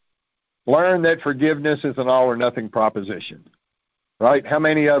 learn that forgiveness is an all or nothing proposition. Right? How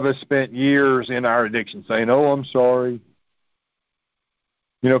many of us spent years in our addiction saying, "Oh, I'm sorry"?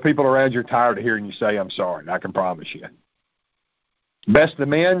 People around you are tired of hearing you say, "I'm sorry," I can promise you. Best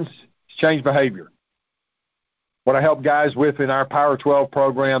amends is change behavior. What I help guys with in our Power 12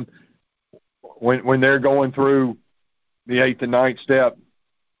 program, when they're going through the 8th and 9th step,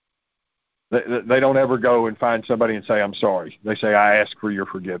 they don't ever go and find somebody and say, "I'm sorry." They say, "I ask for your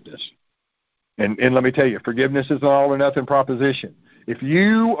forgiveness." And let me tell you, forgiveness is an all or nothing proposition. If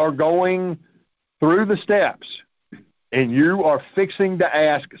you are going through the steps and you are fixing to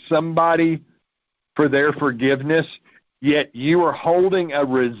ask somebody for their forgiveness, yet you are holding a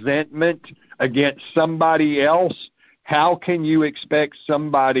resentment against somebody else, how can you expect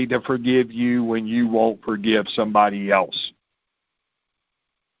somebody to forgive you when you won't forgive somebody else?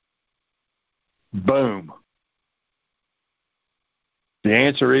 Boom. The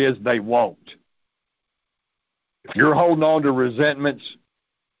answer is they won't. If you're holding on to resentments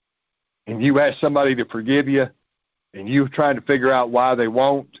and you ask somebody to forgive you and you're trying to figure out why they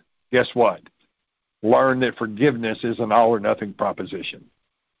won't, guess what? Learn that forgiveness is an all or nothing proposition.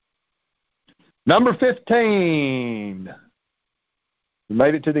 Number 15. We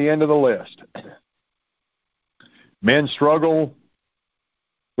made it to the end of the list. Men struggle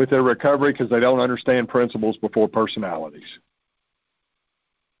with their recovery because they don't understand principles before personalities.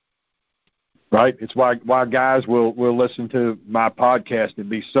 Right? It's why guys will listen to my podcast and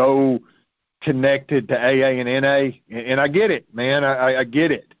be so connected to AA and NA. And I get it, man. I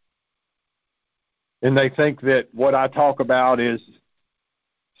get it. And they think that what I talk about is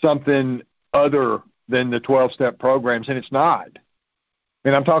something other than the 12-step programs, and it's not.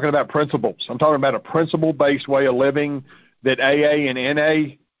 And I'm talking about principles. I'm talking about a principle-based way of living that AA and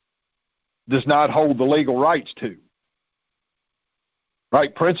NA does not hold the legal rights to.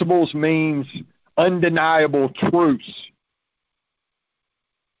 Right? Principles means undeniable truths.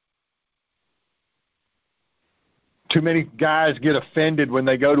 Too many guys get offended when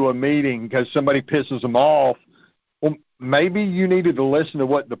they go to a meeting because somebody pisses them off. Well, maybe you needed to listen to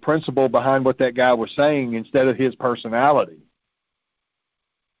what the principle behind what that guy was saying instead of his personality.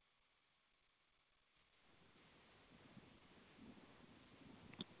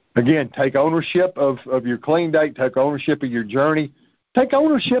 Again, take ownership of your clean date, take ownership of your journey, take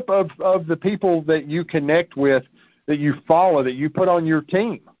ownership of the people that you connect with, that you follow, that you put on your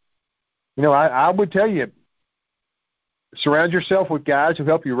team. You know, I would tell you, surround yourself with guys who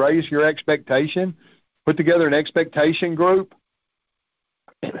help you raise your expectation. Put together an expectation group.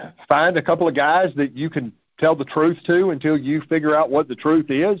 Find a couple of guys that you can tell the truth to until you figure out what the truth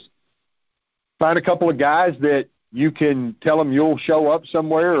is. Find a couple of guys that you can tell them you'll show up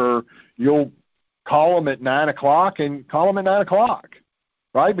somewhere, or you'll call them at 9 o'clock and call them at 9 o'clock,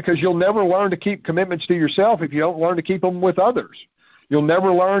 right? Because you'll never learn to keep commitments to yourself if you don't learn to keep them with others. You'll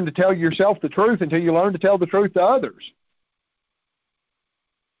never learn to tell yourself the truth until you learn to tell the truth to others.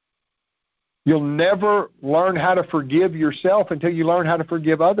 You'll never learn how to forgive yourself until you learn how to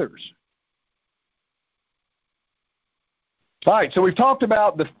forgive others. All right, so we've talked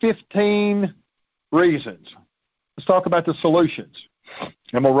about the 15 reasons. Let's talk about the solutions.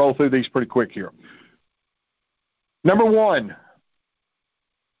 I'm going to roll through these pretty quick here. Number 1,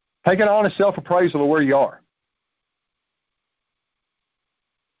 take an honest self-appraisal of where you are.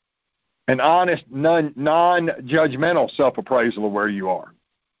 An honest, non-judgmental self-appraisal of where you are.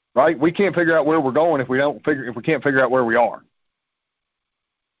 Right? We can't figure out where we're going if we can't figure out where we are.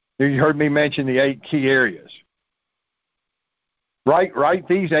 You heard me mention the 8 key areas. Write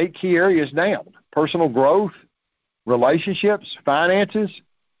these 8 key areas down. Personal growth, relationships, finances,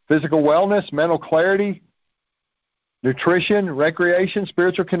 physical wellness, mental clarity, nutrition, recreation,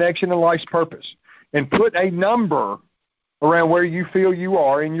 spiritual connection, and life's purpose. And put a number around where you feel you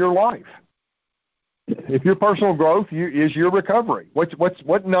are in your life. If your personal growth is your recovery,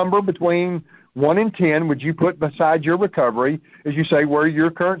 what number between 1 and 10 would you put beside your recovery as you say where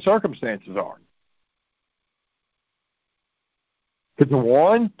your current circumstances are? If it's a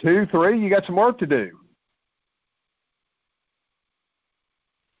 1, 2, 3, you got some work to do.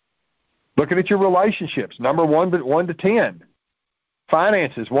 Looking at your relationships, number 1 to 10.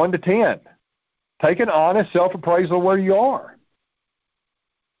 Finances, 1 to 10. Take an honest self-appraisal where you are.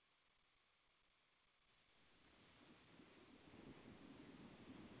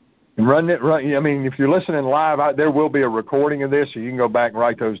 And I mean, if you're listening live, there will be a recording of this, so you can go back and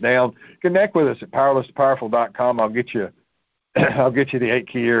write those down. Connect with us at powerless2powerful.com. I'll get you the 8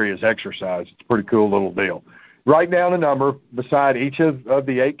 key areas exercise. It's a pretty cool little deal. Write down a number beside each of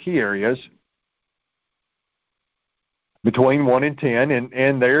the 8 key areas between 1 and 10,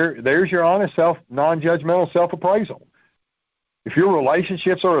 and there's your honest non-judgmental self-appraisal. If your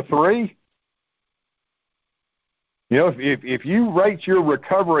relationships are a 3, you know, if you rate your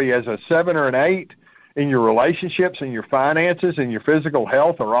recovery as a 7 or an 8, and your relationships and your finances and your physical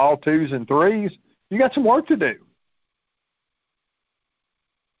health are all 2s and 3s, you got some work to do.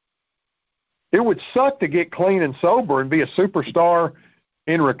 It would suck to get clean and sober and be a superstar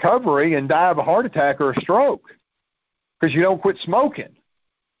in recovery and die of a heart attack or a stroke because you don't quit smoking.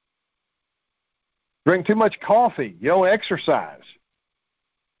 Drink too much coffee. You don't exercise.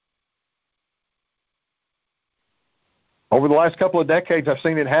 Over the last couple of decades, I've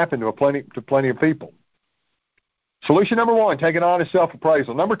seen it happen to plenty of people. Solution number 1, take an honest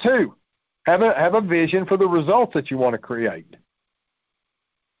self-appraisal. Number 2, have a vision for the results that you want to create.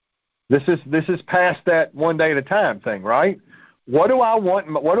 This is past that 1 day at a time thing, right? What do I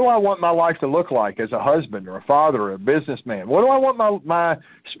want my life to look like as a husband or a father or a businessman? What do I want my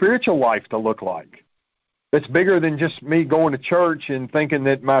spiritual life to look like? It's bigger than just me going to church and thinking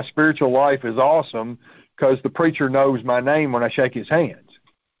that my spiritual life is awesome because the preacher knows my name when I shake his hands.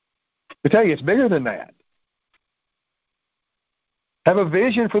 I tell you, it's bigger than that. Have a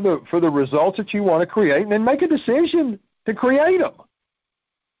vision for the results that you want to create, and then make a decision to create them.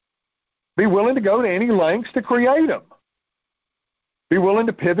 Be willing to go to any lengths to create them. Be willing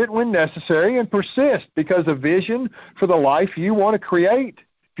to pivot when necessary and persist, because a vision for the life you want to create,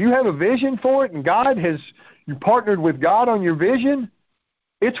 if you have a vision for it and you partnered with God on your vision,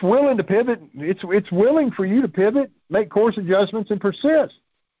 it's willing to pivot. It's willing for you to pivot, make course adjustments, and persist.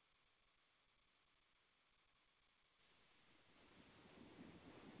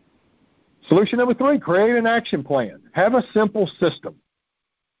 Solution number 3, create an action plan. Have a simple system.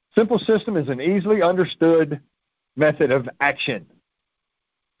 Simple system is an easily understood method of action.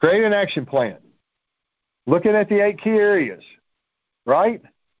 Create an action plan. Looking at the 8 key areas, right?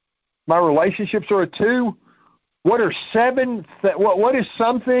 My relationships are a 2. What is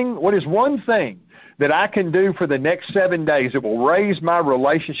one thing that I can do for the next 7 days that will raise my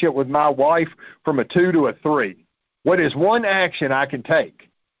relationship with my wife from a 2 to a 3? What is one action I can take?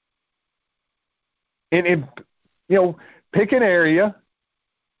 And pick an area.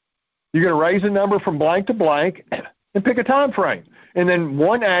 You're going to raise a number from blank to blank and pick a time frame. and then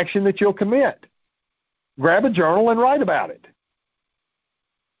one action that you'll commit. Grab a journal and write about it.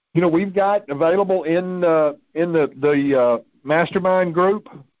 We've got available in the mastermind group.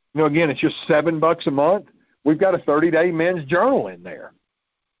 Again, it's just $7 a month. We've got a 30-day men's journal in there.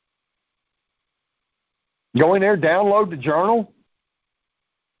 Go in there, download the journal.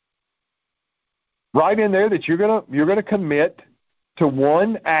 Write in there that you're gonna commit to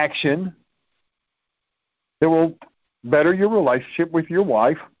one action that will better your relationship with your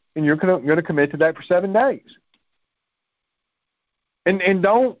wife, and you're gonna commit to that for 7 days. And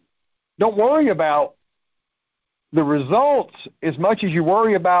don't worry about the results as much as you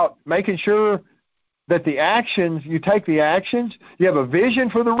worry about making sure that you take the actions, you have a vision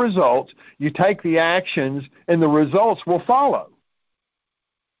for the results, you take the actions, and the results will follow.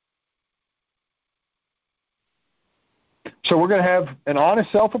 So we're going to have an honest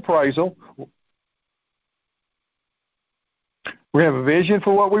self-appraisal. We're going to have a vision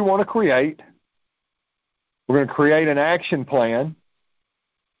for what we want to create. We're going to create an action plan.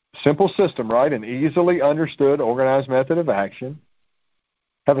 Simple system, right? An easily understood, organized method of action.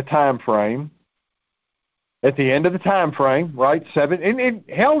 Have a time frame. At the end of the time frame, right?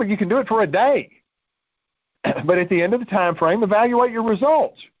 Hell, you can do it for a day. But at the end of the time frame, evaluate your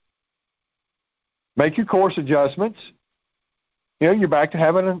results. Make your course adjustments. You're back to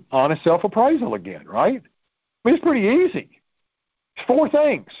having an honest self-appraisal again, right? It's pretty easy. It's 4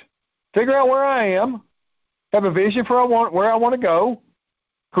 things. Figure out where I am. Have a vision for where I want to go.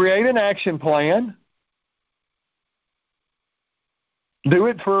 Create an action plan. Do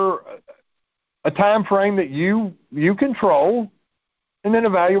it for a time frame that you control, and then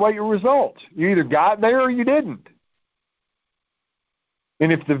evaluate your results. You either got there or you didn't.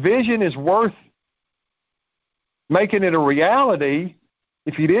 And if the vision is worth making it a reality,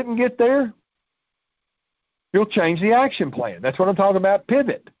 if you didn't get there, you'll change the action plan. That's what I'm talking about,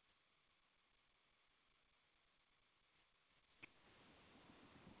 pivot.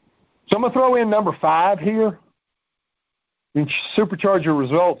 So I'm going to throw in number 5 here. You can supercharge your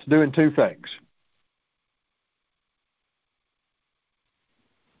results doing 2 things.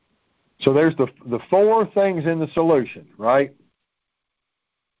 So there's the 4 things in the solution, right?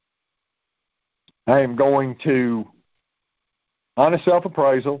 I am going to honest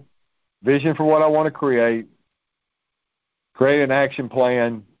self-appraisal, vision for what I want to create an action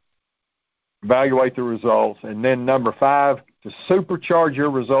plan, evaluate the results, and then number 5, to supercharge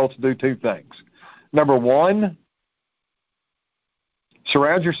your results, do 2 things. Number 1,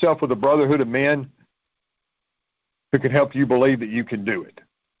 surround yourself with a brotherhood of men who can help you believe that you can do it.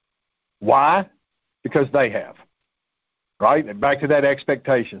 Why? Because they have. Right? And back to that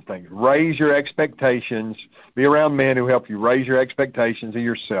expectations thing. Raise your expectations. Be around men who help you raise your expectations of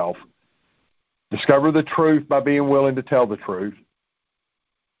yourself. Discover the truth by being willing to tell the truth.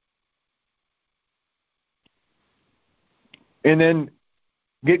 And then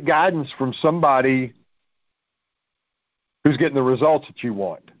get guidance from somebody who's getting the results that you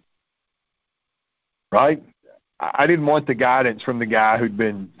want. Right? I didn't want the guidance from the guy who'd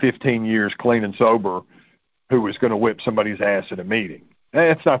been 15 years clean and sober who was going to whip somebody's ass at a meeting.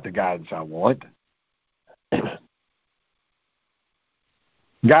 That's not the guidance I want.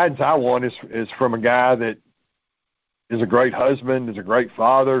 Guidance I want is from a guy that is a great husband, is a great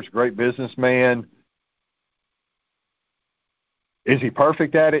father, is a great businessman. Is he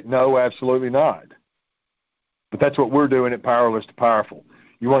perfect at it? No, absolutely not. But that's what we're doing at Powerless to Powerful.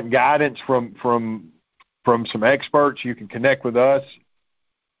 You want guidance from some experts, you can connect with us.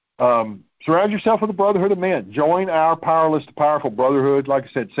 Surround yourself with a brotherhood of men. Join our Powerless to Powerful Brotherhood. Like I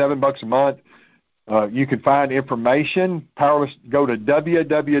said, $7 a month. You can find information. Go to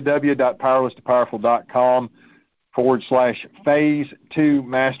www.powerlesstopowerful.com/phase 2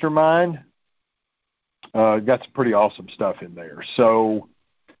 mastermind. Got some pretty awesome stuff in there. So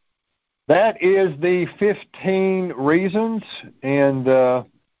that is the 15 reasons and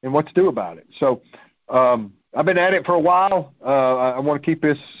what to do about it. So I've been at it for a while. I want to keep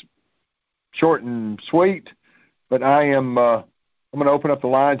this short and sweet, but I'm going to open up the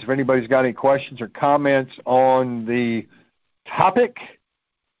lines if anybody's got any questions or comments on the topic.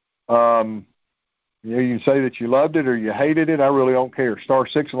 You can say that you loved it or you hated it. I really don't care.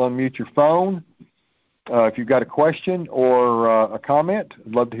 *6 will unmute your phone. If you've got a question or a comment,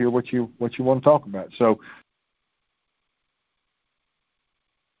 I'd love to hear what you want to talk about. So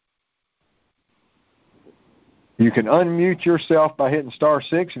you can unmute yourself by hitting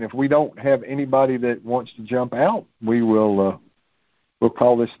 *6, and if we don't have anybody that wants to jump out, we'll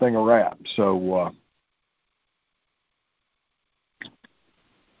call this thing a wrap. So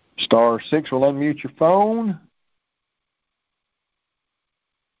 *6 will unmute your phone.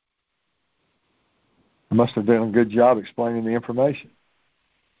 must have done a good job explaining the information.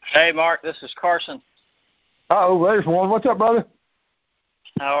 Hey, Mark, this is Carson. Oh, there's one. What's up, brother?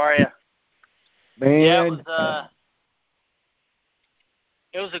 How are you? Man. Yeah,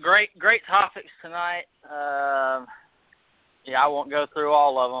 it was a great topics tonight. I won't go through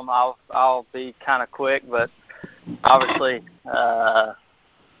all of them. I'll be kind of quick, but obviously,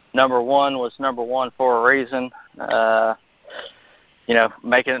 number one was number one for a reason.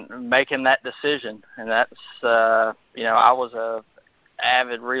 Making that decision, and that's I was a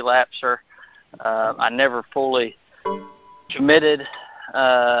avid relapser. I never fully committed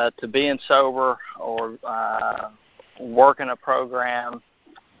to being sober or working a program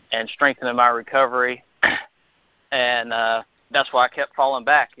and strengthening my recovery, and that's why I kept falling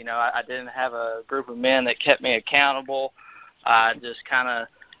back. I didn't have a group of men that kept me accountable. I just kind of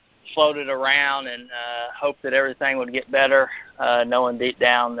floated around and hoped that everything would get better, knowing deep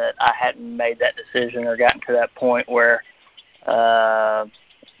down that I hadn't made that decision or gotten to that point where, I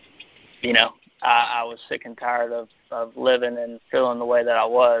was sick and tired of living and feeling the way that I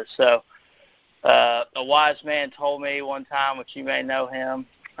was. So a wise man told me one time, which you may know him,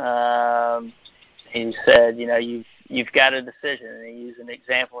 he said, you've got a decision. And he used an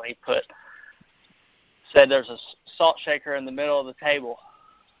example. He said there's a salt shaker in the middle of the table.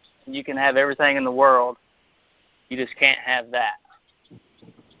 You can have everything in the world. You just can't have that.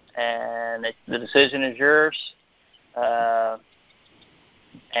 And the decision is yours. And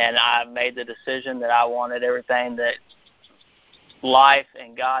I made the decision that I wanted everything that life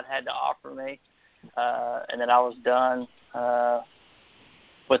and God had to offer me, and that I was done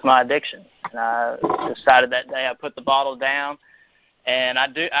with my addiction. And I decided that day I put the bottle down. And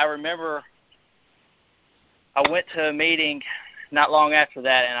I remember I went to a meeting not long after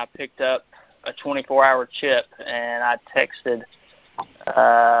that, and I picked up a 24-hour chip, and I texted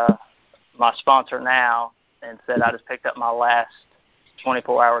my sponsor now and said I just picked up my last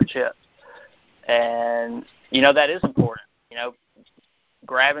 24-hour chip. And, that is important.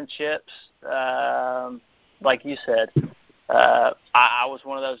 Grabbing chips, like you said, I was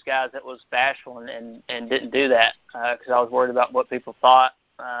one of those guys that was bashful and didn't do that because I was worried about what people thought,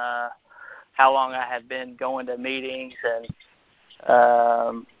 how long I had been going to meetings, and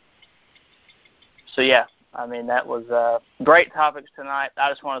that was great topics tonight. I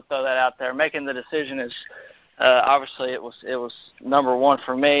just want to throw that out there. Making the decision is obviously it was number one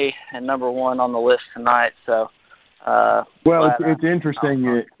for me and number one on the list tonight. So, it's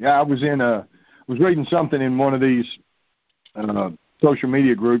interesting. I was reading something in one of these social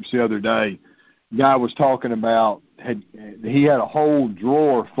media groups the other day. Guy was talking about he had a whole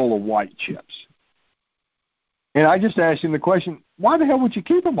drawer full of white chips. And I just asked him the question, why the hell would you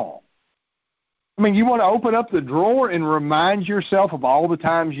keep them all? I mean, you want to open up the drawer and remind yourself of all the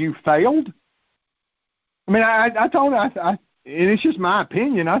times you failed? I mean, I told him, and it's just my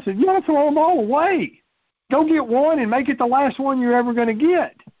opinion, I said, you want to throw them all away. Go get one and make it the last one you're ever going to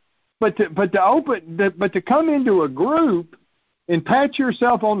get. But to come into a group and pat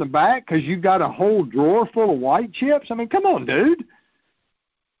yourself on the back because you got a whole drawer full of white chips, I mean, come on, dude.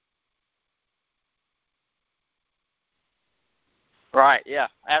 Right, yeah,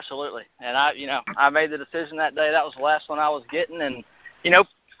 absolutely. And I made the decision that day. That was the last one I was getting. And,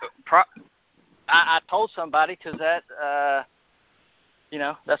 I told somebody because that,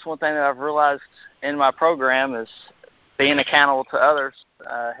 that's one thing that I've realized in my program is being accountable to others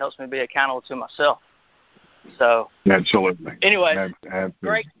helps me be accountable to myself. So, absolutely. Anyway,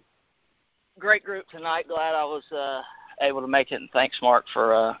 absolutely. Great group tonight. Glad I was able to make it. And thanks, Mark,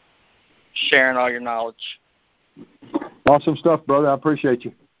 for sharing all your knowledge. Awesome stuff, brother. I appreciate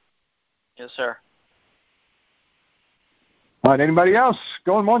you. Yes, sir. All right, anybody else?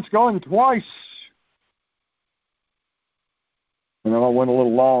 Going once, going twice. I went a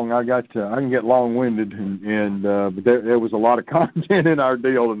little long. I can get long-winded, but there was a lot of content in our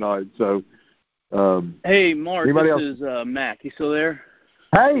deal tonight. So, hey, Mark, this is Mac. You still there?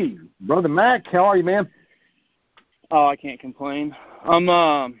 Hey, brother Mac, how are you, man? Oh, I can't complain.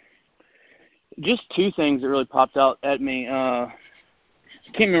 Just two things that really popped out at me. I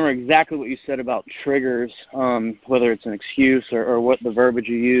can't remember exactly what you said about triggers, whether it's an excuse or what the verbiage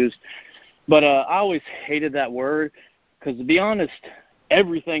you used. But I always hated that word because, to be honest,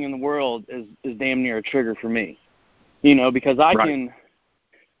 everything in the world is damn near a trigger for me. Because I can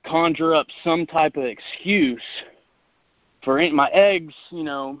conjure up some type of excuse for my eggs.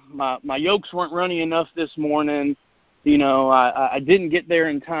 My yolks weren't running enough this morning. I didn't get there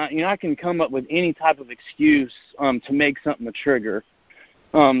in time. I can come up with any type of excuse to make something a trigger.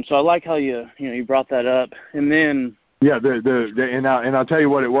 So I like how you brought that up. And then Yeah, and I'll tell you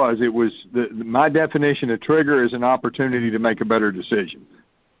what it was. It was my definition of trigger is an opportunity to make a better decision.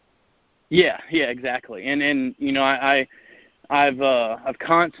 Yeah, exactly. And you know, I've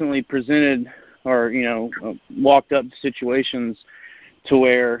constantly presented or walked up to situations to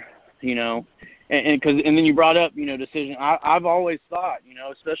where and then you brought up decision. I've always thought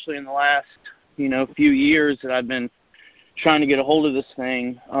especially in the last few years that I've been trying to get a hold of this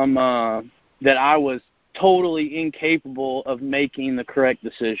thing that I was totally incapable of making the correct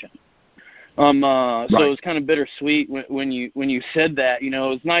decision. So right. It was kind of bittersweet when you said that. It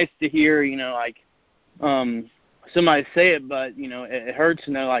was nice to hear, somebody say it, but it hurts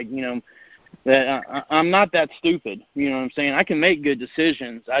to know, that I'm not that stupid. You know what I'm saying? I can make good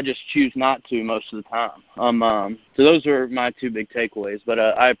decisions. I just choose not to most of the time. So those are my two big takeaways. But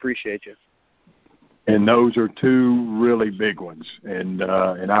I appreciate you. And those are two really big ones, and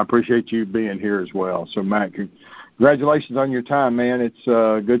I appreciate you being here as well. So, Matt, congratulations on your time, man. It's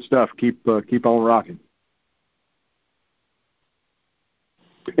good stuff. Keep on rocking.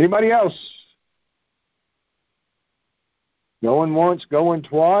 Anybody else? Going once, going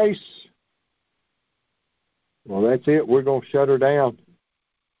twice. Well, that's it. We're going to shut her down.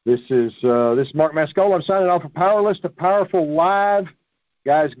 This is Mark Mascola. I'm signing off for Powerless to Powerful Live.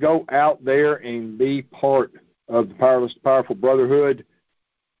 Guys, go out there and be part of the Powerless to Powerful Brotherhood.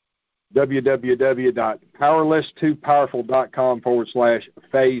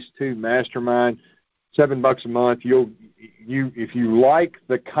 www.powerless2powerful.com/phase2 mastermind. $7 a month. If you like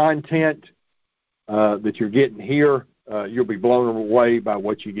the content that you're getting here, you'll be blown away by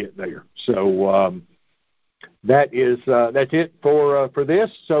what you get there. So that's it for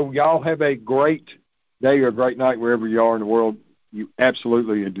this. So y'all have a great day or a great night wherever you are in the world. You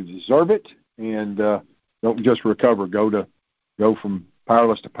absolutely deserve it, and don't just recover. Go from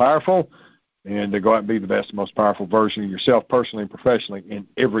powerless to powerful, and to go out and be the best, most powerful version of yourself, personally and professionally, in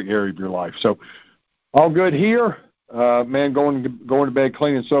every area of your life. So, all good here, man. Going to bed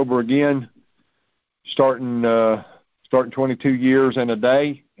clean and sober again. Starting 22 years and a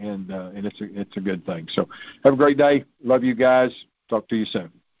day, and it's a good thing. So, have a great day. Love you guys. Talk to you soon.